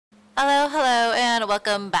Hello, hello, and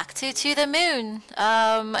welcome back to the Moon.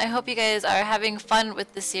 I hope you guys are having fun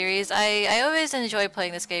with the series. I always enjoy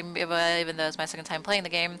playing this game, even though it's my second time playing the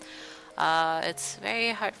game. It's very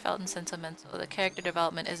heartfelt and sentimental. The character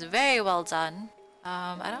development is very well done.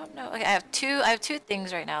 I don't know. Okay, I have two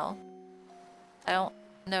things right now. I don't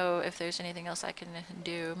know if there's anything else I can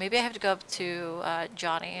do. Maybe I have to go up to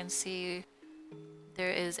Johnny and see if there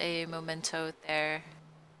is a memento there.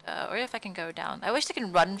 Or if I can go down. I wish they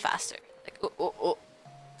can run faster. Like, oh.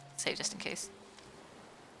 Save just in case.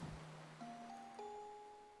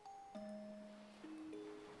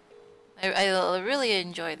 I really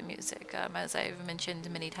enjoy the music, as I've mentioned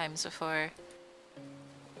many times before.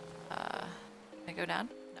 Can I go down?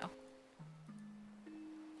 No.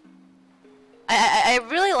 I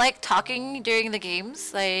really like talking during the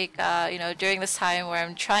games, like, you know, during this time where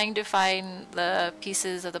I'm trying to find the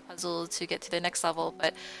pieces of the puzzle to get to the next level,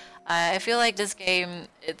 but I feel like this game,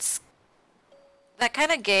 it's that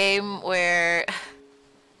kind of game where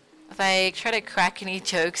if I try to crack any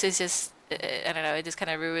jokes, it's just, I don't know, it just kind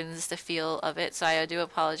of ruins the feel of it, so I do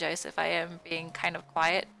apologize if I am being kind of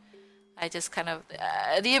quiet. I just kind of,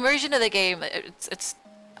 the immersion of the game,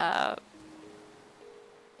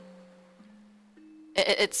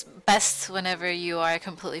 it's best whenever you are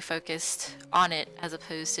completely focused on it as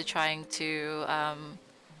opposed to trying to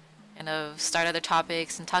kind of start other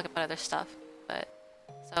topics and talk about other stuff. But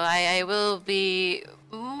so I will be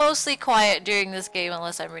mostly quiet during this game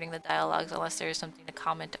unless I'm reading the dialogues, unless there's something to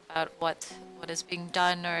comment about what is being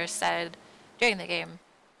done or said during the game.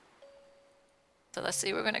 So let's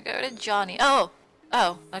see, we're gonna go to Johnny. Oh,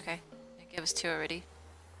 okay. It gave us two already.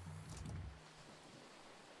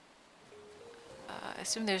 I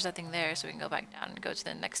assume there's nothing there, so we can go back down and go to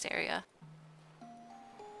the next area.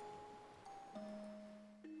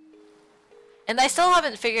 And I still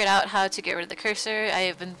haven't figured out how to get rid of the cursor. I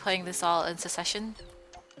have been playing this all in succession.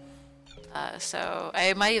 So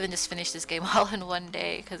I might even just finish this game all in one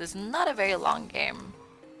day, because it's not a very long game.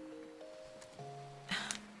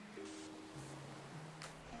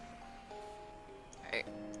 Alright.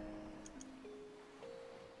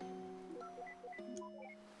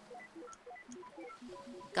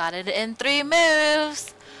 Got it in 3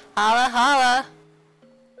 moves! Holla holla!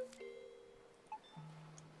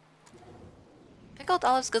 Pickled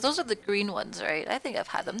olives, because those are the green ones, right? I think I've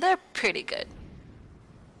had them. They're pretty good.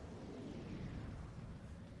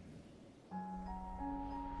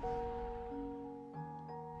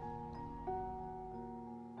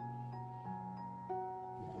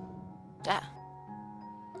 Yeah.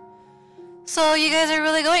 So you guys are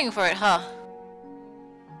really going for it, huh?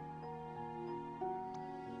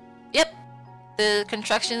 Yep. The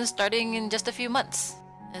construction's starting in just a few months.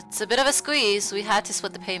 It's a bit of a squeeze. We had to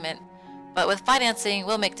split the payment. But with financing,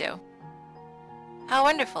 we'll make do. How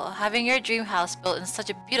wonderful, having your dream house built in such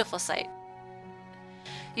a beautiful site.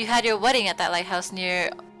 You had your wedding at that lighthouse near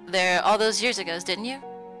there all those years ago, didn't you?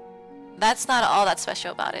 That's not all that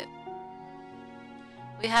special about it.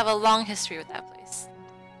 We have a long history with that place.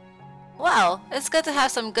 Well, it's good to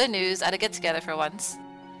have some good news at a get-together for once.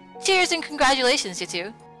 Cheers and congratulations, you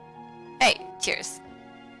two. Hey, cheers.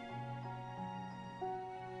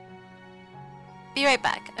 Be right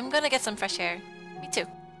back. I'm gonna get some fresh air. Me too.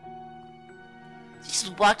 She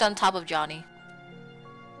just walked on top of Johnny.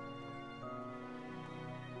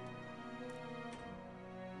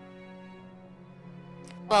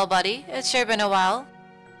 Well, buddy, it's sure been a while.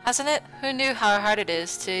 Hasn't it? Who knew how hard it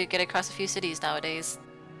is to get across a few cities nowadays?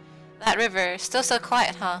 That river, still so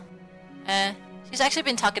quiet, huh? She's actually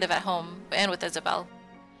been talkative at home, and with Isabel.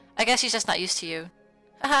 I guess she's just not used to you.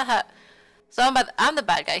 Hahaha. So I'm the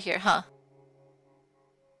bad guy here, huh?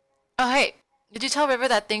 Oh hey, did you tell River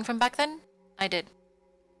that thing from back then? I did.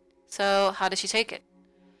 So, how did she take it?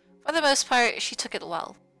 For the most part, she took it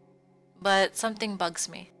well. But something bugs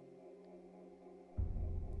me.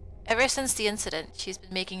 Ever since the incident, she's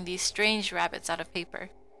been making these strange rabbits out of paper.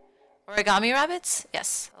 Origami rabbits?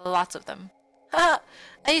 Yes, lots of them. Haha,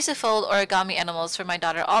 I used to fold origami animals for my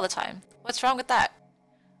daughter all the time. What's wrong with that?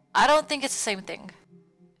 I don't think it's the same thing.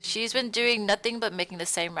 She's been doing nothing but making the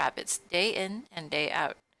same rabbits, day in and day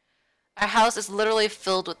out. Our house is literally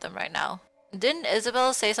filled with them right now. Didn't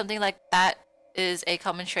Isabel say something like that is a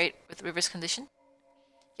common trait with River's condition?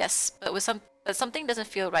 Yes, but something doesn't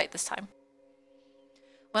feel right this time.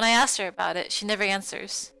 When I asked her about it, she never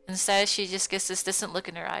answers. Instead, she just gets this distant look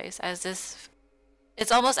in her eyes, as if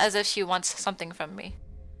it's almost as if she wants something from me.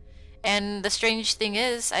 And the strange thing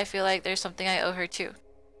is, I feel like there's something I owe her too.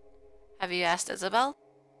 Have you asked Isabel?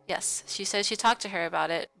 Yes, she said she talked to her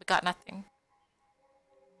about it, but got nothing.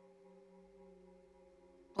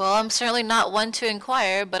 Well, I'm certainly not one to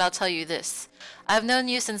inquire, but I'll tell you this. I've known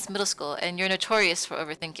you since middle school, and you're notorious for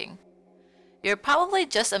overthinking. You're probably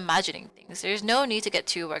just imagining things. There's no need to get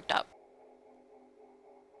too worked up.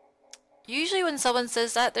 Usually when someone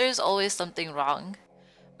says that, there's always something wrong.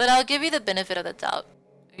 But I'll give you the benefit of the doubt.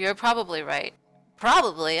 You're probably right.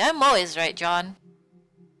 Probably? I'm always right, John.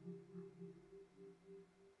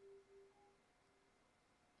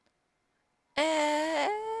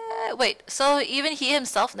 Wait, so even he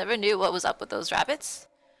himself never knew what was up with those rabbits?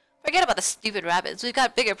 Forget about the stupid rabbits, we've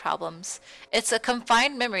got bigger problems. It's a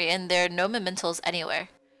confined memory and there are no mementos anywhere.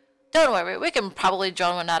 Don't worry, we can probably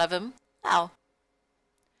draw one out of him. How?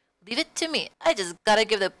 Leave it to me. I just gotta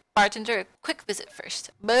give the bartender a quick visit first.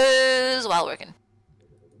 Booze while working.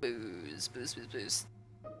 Booze, booze, booze, booze.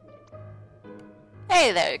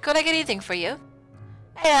 Hey there, could I get anything for you?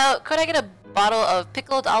 Hey, could I get a bottle of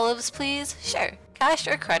pickled olives, please? Sure. Cash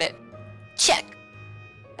or credit? Check.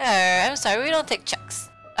 I'm sorry, we don't take checks.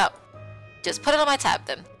 Oh. Just put it on my tab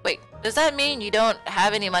then. Wait, does that mean you don't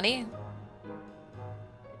have any money?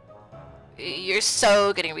 You're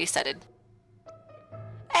so getting resetted.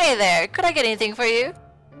 Hey there, could I get anything for you?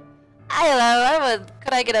 Hello,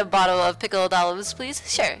 could I get a bottle of pickled olives, please?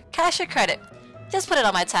 Sure. Cash or credit? Just put it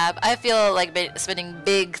on my tab. I feel like spending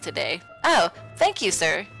big today. Oh, thank you,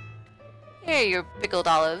 sir. Here are your pickled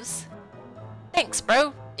olives. Thanks,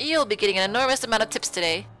 bro. You'll be getting an enormous amount of tips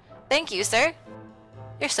today. Thank you, sir.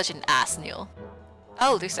 You're such an ass, Neil.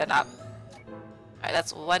 Oh, at least I'm not. Alright,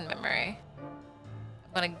 that's one memory.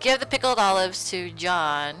 I'm gonna give the pickled olives to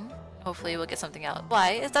John. Hopefully we'll get something out.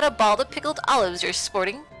 Why? Is that a ball of pickled olives you're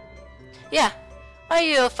sporting? Yeah. Are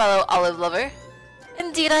you a fellow olive lover?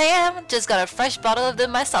 Indeed I am. Just got a fresh bottle of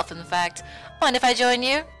them myself, in fact. Mind if I join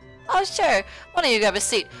you? Oh, sure. Why don't you grab a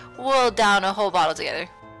seat? We'll down a whole bottle together.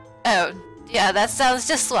 Oh, yeah, that sounds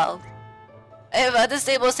just swell.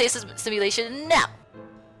 Disable save simulation now.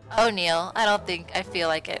 Oh, Neil, I don't think I feel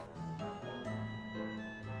like it.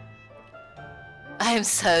 I am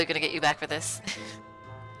so gonna get you back for this.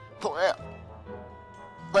 So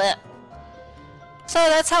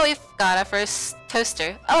that's how we got our first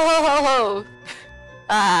toaster. Oh ho ho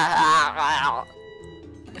ho!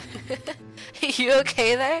 You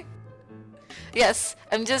okay there? Yes,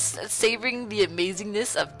 I'm just savoring the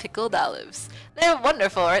amazingness of pickled olives. They're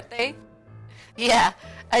wonderful, aren't they? Yeah,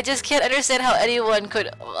 I just can't understand how anyone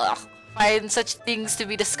could find such things to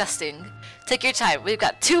be disgusting. Take your time, we've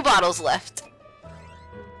got 2 bottles left.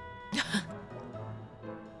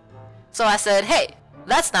 So I said, hey,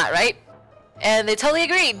 that's not right. And they totally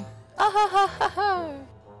agreed.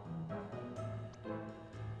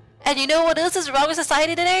 And you know what else is wrong with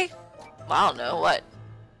society today? I don't know, what?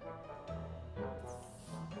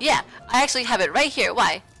 Yeah, I actually have it right here.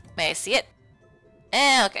 Why? May I see it?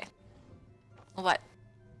 Okay. What?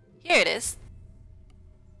 Here it is.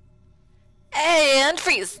 And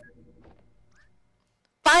freeze!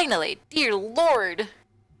 Finally! Dear Lord!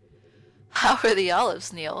 How are the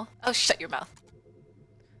olives, Neil? Oh, shut your mouth.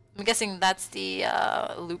 I'm guessing that's the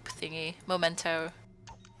loop thingy. Memento.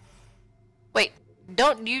 Wait.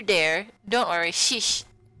 Don't you dare. Don't worry. Sheesh.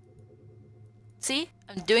 See?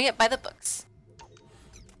 I'm doing it by the books.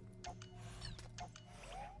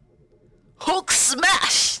 Hulk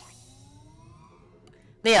smash!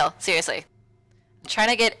 Neil, seriously. I'm trying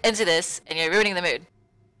to get into this and you're ruining the mood.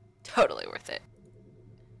 Totally worth it.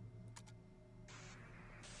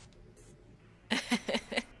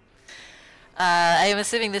 I'm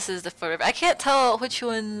assuming this is the photo. I can't tell which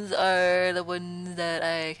ones are the ones that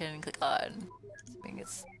I can click on. I think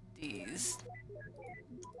it's these.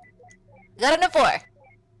 Got it in 4.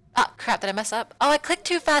 Oh crap, did I mess up? Oh, I clicked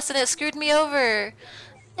too fast and it screwed me over.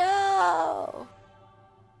 No.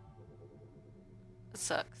 It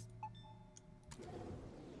sucks.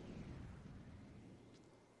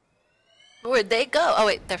 Where'd they go? Oh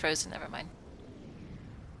wait, they're frozen, never mind.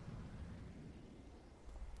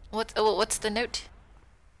 What's the note?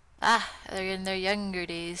 Ah, they're in their younger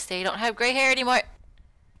days. They don't have gray hair anymore.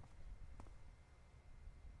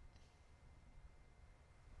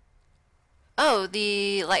 Oh,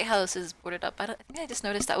 the lighthouse is boarded up. I think I just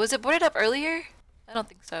noticed that. Was it boarded up earlier? I don't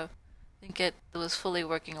think so. I think it was fully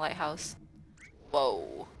working lighthouse.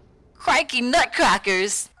 Whoa. Crikey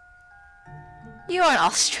nutcrackers! You aren't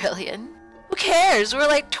Australian. Who cares? We're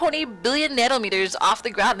like 20 billion nanometers off the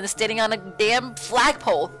ground and standing on a damn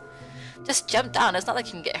flagpole. Just jump down. It's not like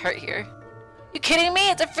you can get hurt here. You kidding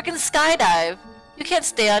me? It's a freaking skydive. You can't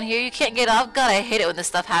stay on here. You can't get off. God, I hate it when this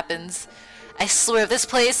stuff happens. I swear, this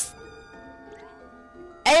place...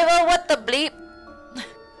 Ava, what the bleep?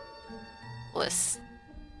 Wuss.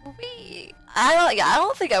 Wee. I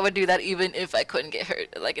don't think I would do that even if I couldn't get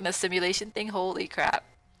hurt. Like in a simulation thing, holy crap.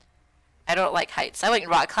 I don't like heights. I went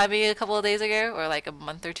rock climbing a couple of days ago, or like a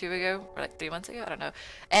month or two ago, or like 3 months ago, I don't know.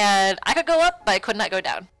 And I could go up, but I could not go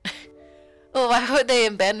down. Well, why would they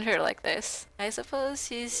abandon her like this? I suppose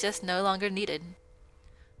she's just no longer needed.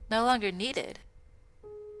 No longer needed.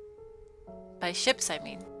 By ships, I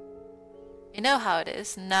mean. You know how it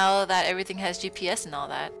is, now that everything has GPS and all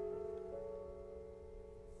that.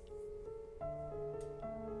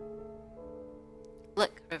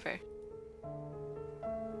 Look, River.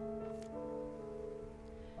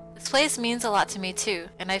 This place means a lot to me too,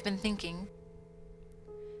 and I've been thinking.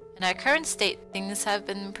 In our current state, things have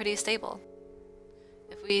been pretty stable.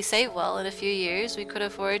 If we save well, in a few years, we could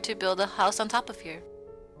afford to build a house on top of here.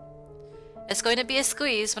 It's going to be a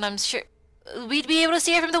squeeze, but I'm sure we'd be able to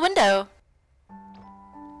see her from the window.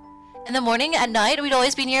 In the morning, at night, we'd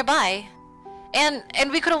always be nearby. And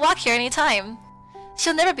we could walk here anytime.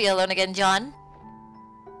 She'll never be alone again, John.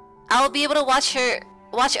 I'll be able to watch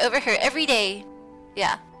over her every day.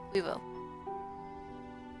 Yeah, we will.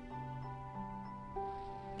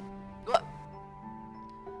 What?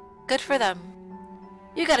 Good for them.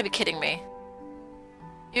 You gotta be kidding me.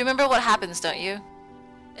 You remember what happens, don't you?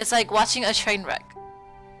 It's like watching a train wreck.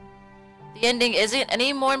 The ending isn't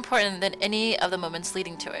any more important than any of the moments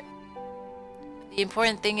leading to it. The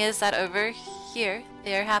important thing is that over here,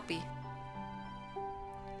 they are happy.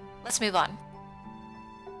 Let's move on.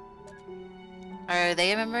 Are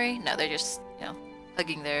they a memory? No, they're just, you know,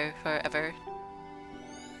 hugging there forever.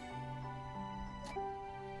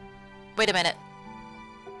 Wait a minute.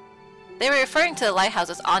 They were referring to the lighthouse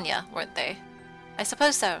as Anya, weren't they? I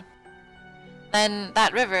suppose so. Then,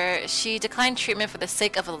 that River, she declined treatment for the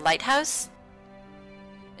sake of a lighthouse?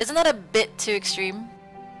 Isn't that a bit too extreme?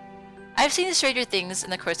 I've seen stranger things in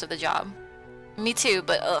the course of the job. Me too,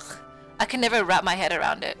 but ugh, I can never wrap my head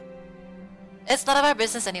around it. It's none of our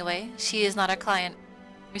business anyway. She is not our client.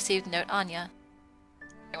 Received note, Anya.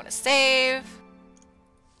 I want to save.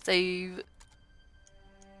 Save.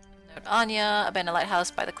 Note, Anya. Abandoned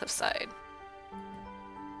lighthouse by the cliffside.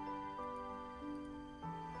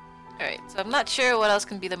 Alright, so I'm not sure what else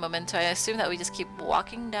can be the memento. I assume that we just keep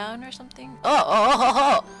walking down or something.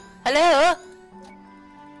 Oh! Hello!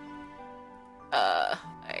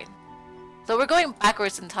 Alright. So we're going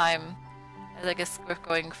backwards in time. As I guess we're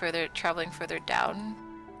going further, traveling further down.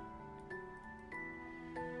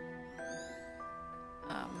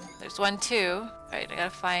 There's one too. Alright, I gotta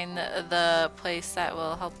find the place that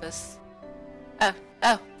will help us.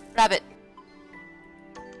 Oh, rabbit.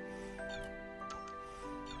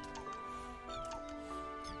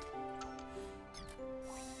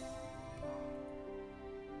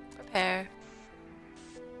 Prepare.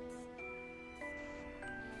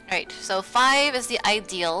 Alright, so 5 is the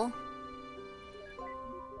ideal.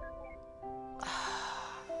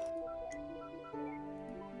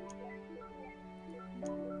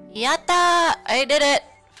 Yatta! I did it!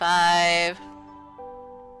 5.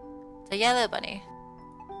 It's a yellow bunny.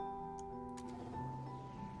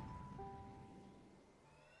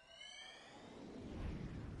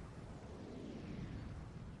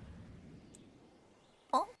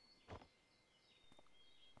 Oh.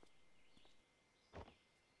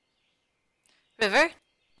 River?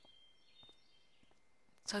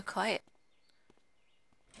 So quiet.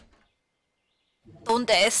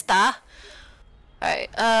 ¿Dónde está?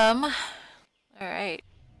 Alright, alright.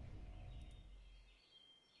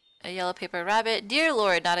 A yellow paper rabbit. Dear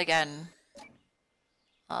Lord, not again.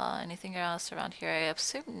 Anything else around here? I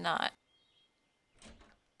assume not.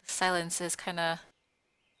 The silence is kinda...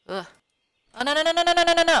 Ugh. Oh,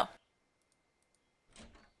 no!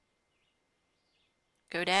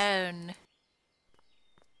 Go down.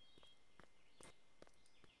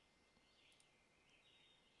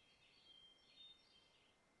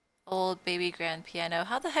 Old baby grand piano.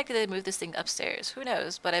 How the heck did they move this thing upstairs? Who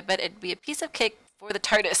knows? But I bet it'd be a piece of cake for the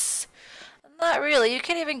TARDIS. Not really. You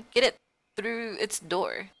can't even get it through its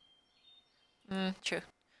door. True.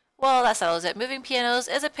 Well, that settles it. Moving pianos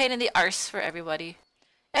is a pain in the arse for everybody.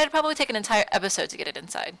 It'd probably take an entire episode to get it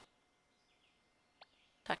inside.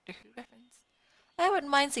 Doctor Who reference. I wouldn't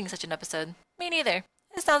mind seeing such an episode. Me neither.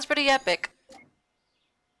 It sounds pretty epic.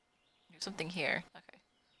 There's something here. Okay.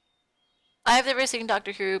 I've never seen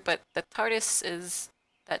Doctor Who, but the TARDIS is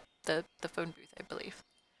the phone booth, I believe.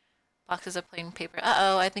 Boxes of plain paper.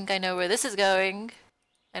 Uh-oh, I think I know where this is going.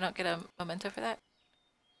 I don't get a memento for that.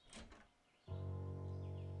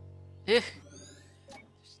 Ugh.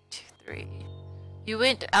 2, 3. You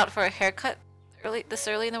went out for a haircut this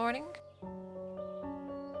early in the morning?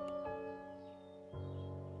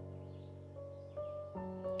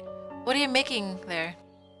 What are you making there?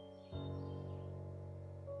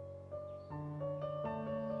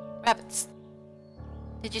 Rabbits.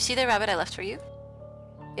 Did you see the rabbit I left for you?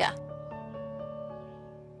 Yeah.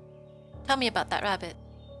 Tell me about that rabbit.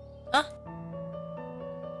 Huh?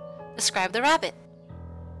 Describe the rabbit.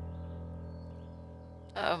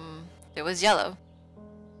 It was yellow.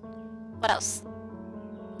 What else?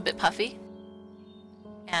 A bit puffy.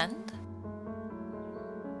 And?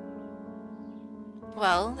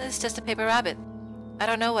 Well, it's just a paper rabbit. I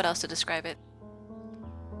don't know what else to describe it.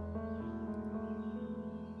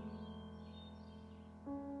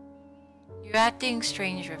 You're acting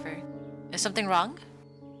strange, River. Is something wrong?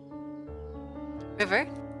 River?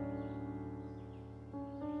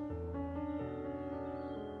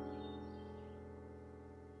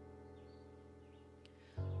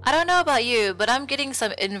 I don't know about you, but I'm getting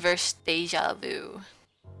some inverse deja vu.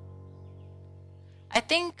 I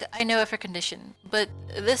think I know of her condition, but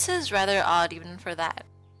this is rather odd even for that.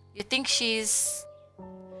 You think she's...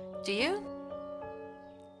 Do you?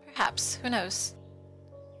 Perhaps. Who knows?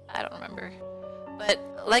 I don't remember. But,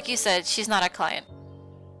 like you said, she's not a client.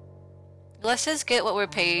 Let's just get what we're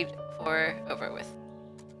paid for over with.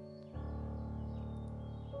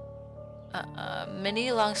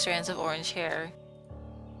 Many long strands of orange hair.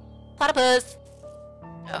 Platypus!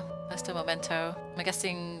 Oh, that's the memento. I'm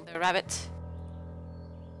guessing the rabbit.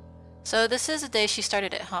 So this is the day she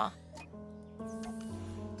started it, huh?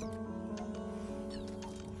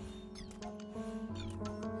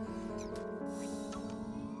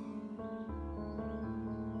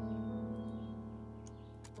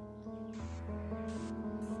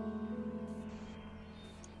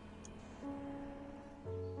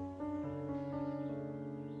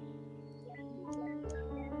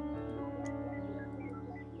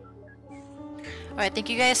 Alright, thank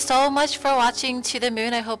you guys so much for watching To the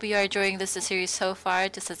Moon. I hope you are enjoying this series so far,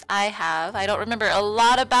 just as I have. I don't remember a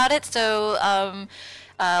lot about it, so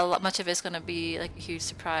much of it's going to be like a huge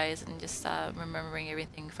surprise and just remembering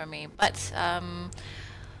everything for me. But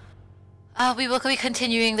we will be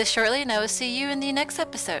continuing this shortly, and I will see you in the next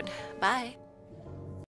episode. Bye!